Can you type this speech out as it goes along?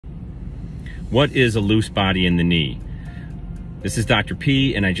What is a loose body in the knee? This is Dr.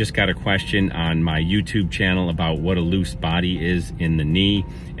 P, and I just got a question on my YouTube channel about what a loose body is in the knee.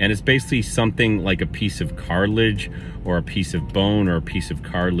 And it's basically something like a piece of cartilage or a piece of bone or a piece of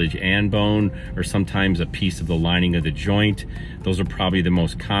cartilage and bone, or sometimes a piece of the lining of the joint. Those are probably the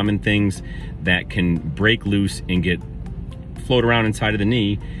most common things that can break loose and float around inside of the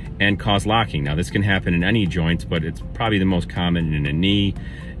knee and cause locking. Now, this can happen in any joints, but it's probably the most common in a knee.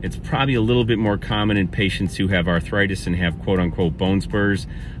 It's probably a little bit more common in patients who have arthritis and have quote-unquote bone spurs.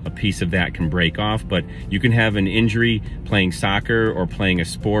 A piece of that can break off, but you can have an injury playing soccer or playing a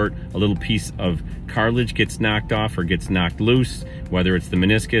sport. A little piece of cartilage gets knocked off or gets knocked loose, whether it's the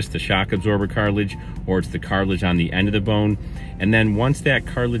meniscus, the shock absorber cartilage, or it's the cartilage on the end of the bone. And then once that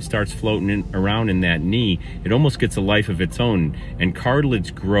cartilage starts floating around in that knee, it almost gets a life of its own. And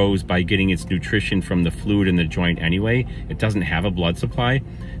cartilage grows by getting its nutrition from the fluid in the joint anyway. It doesn't have a blood supply.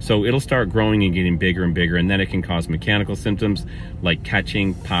 So it'll start growing and getting bigger and bigger, and then it can cause mechanical symptoms like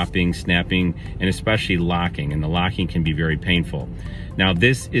catching, popping, snapping, and especially locking. And the locking can be very painful. Now,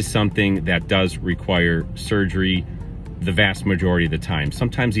 this is something that does require surgery the vast majority of the time.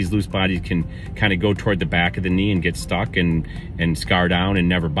 Sometimes these loose bodies can kind of go toward the back of the knee and get stuck and scar down and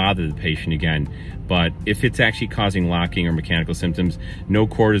never bother the patient again. But if it's actually causing locking or mechanical symptoms, no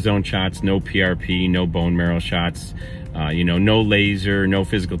cortisone shots, no PRP, no bone marrow shots, no laser, no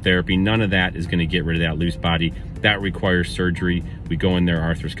physical therapy, none of that is going to get rid of that loose body. That requires surgery. We go in there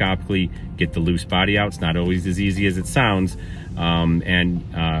arthroscopically, get the loose body out. It's not always as easy as it sounds. My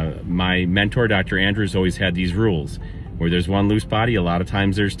mentor, Dr. Andrews, always had these rules. Where there's one loose body, a lot of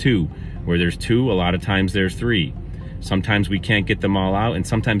times there's two. Where there's two, a lot of times there's three. Sometimes we can't get them all out, and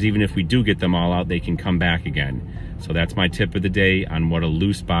sometimes even if we do get them all out, they can come back again. So that's my tip of the day on what a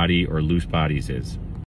loose body or loose bodies is.